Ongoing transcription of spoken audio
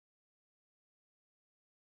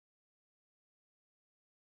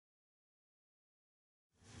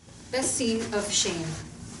Best scene of shame.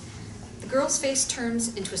 The girl's face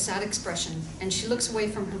turns into a sad expression, and she looks away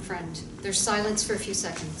from her friend. There's silence for a few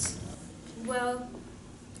seconds. Well,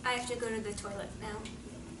 I have to go to the toilet now.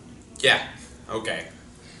 Yeah, okay.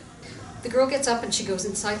 The girl gets up and she goes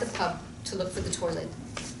inside the pub to look for the toilet.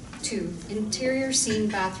 2. Interior scene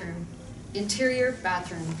bathroom. Interior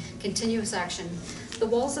bathroom. Continuous action. The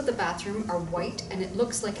walls of the bathroom are white and it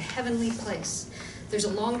looks like a heavenly place. There's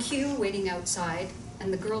a long queue waiting outside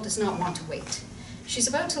and the girl does not want to wait. She's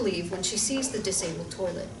about to leave when she sees the disabled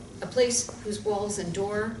toilet, a place whose walls and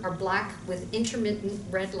door are black with intermittent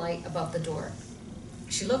red light above the door.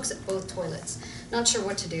 She looks at both toilets, not sure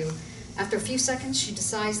what to do. After a few seconds, she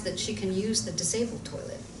decides that she can use the disabled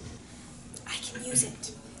toilet. I can use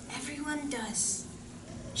it. Everyone does.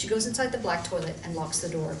 She goes inside the black toilet and locks the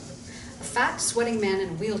door. A fat, sweating man in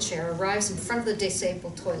a wheelchair arrives in front of the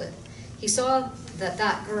disabled toilet. He saw that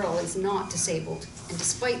that girl is not disabled, and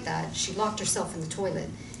despite that, she locked herself in the toilet.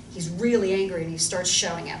 He's really angry and he starts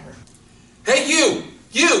shouting at her. Hey, you!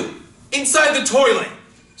 You! Inside the toilet!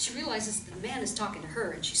 She realizes that the man is talking to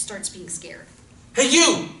her and she starts being scared. Hey,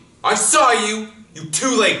 you! I saw you! You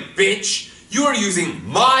two-leg bitch! You are using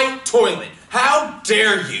my toilet! How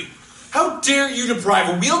dare you! How dare you deprive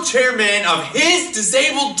a wheelchair man of his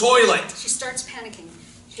disabled toilet! She starts panicking.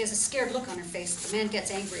 She has a scared look on her face. The man gets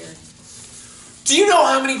angrier. Do you know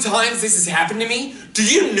how many times this has happened to me? Do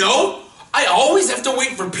you know? I always have to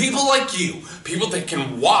wait for people like you. People that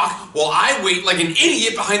can walk while I wait like an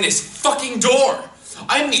idiot behind this fucking door.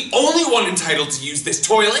 I'm the only one entitled to use this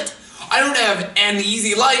toilet. I don't have an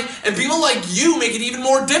easy life, and people like you make it even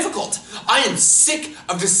more difficult. I am sick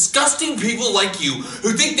of disgusting people like you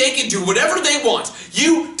who think they can do whatever they want.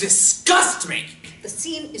 You disgust me. The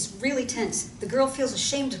scene is really tense. The girl feels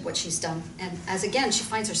ashamed of what she's done, and as again she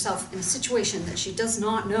finds herself in a situation that she does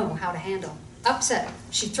not know how to handle. Upset,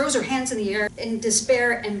 she throws her hands in the air in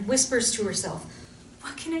despair and whispers to herself,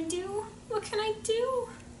 What can I do? What can I do?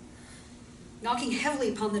 knocking heavily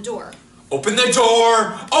upon the door. Open the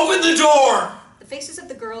door! Open the door! The faces of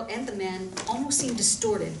the girl and the man almost seem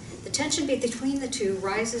distorted. The tension between the two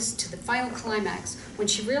rises to the final climax when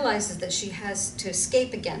she realizes that she has to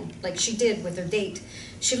escape again, like she did with her date.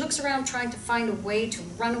 She looks around trying to find a way to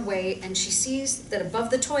run away, and she sees that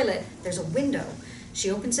above the toilet there's a window.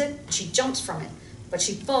 She opens it and she jumps from it, but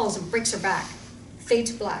she falls and breaks her back. Fade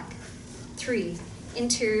to black. 3.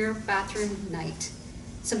 Interior bathroom night.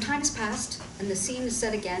 Some time has passed, and the scene is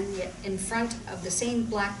set again, yet in front of the same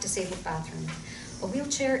black disabled bathroom. A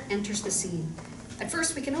wheelchair enters the scene. At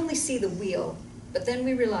first, we can only see the wheel, but then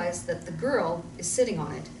we realize that the girl is sitting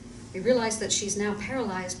on it. We realize that she's now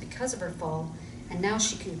paralyzed because of her fall, and now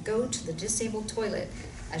she can go to the disabled toilet,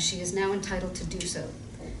 as she is now entitled to do so.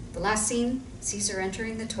 The last scene sees her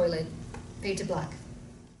entering the toilet. Fade to black.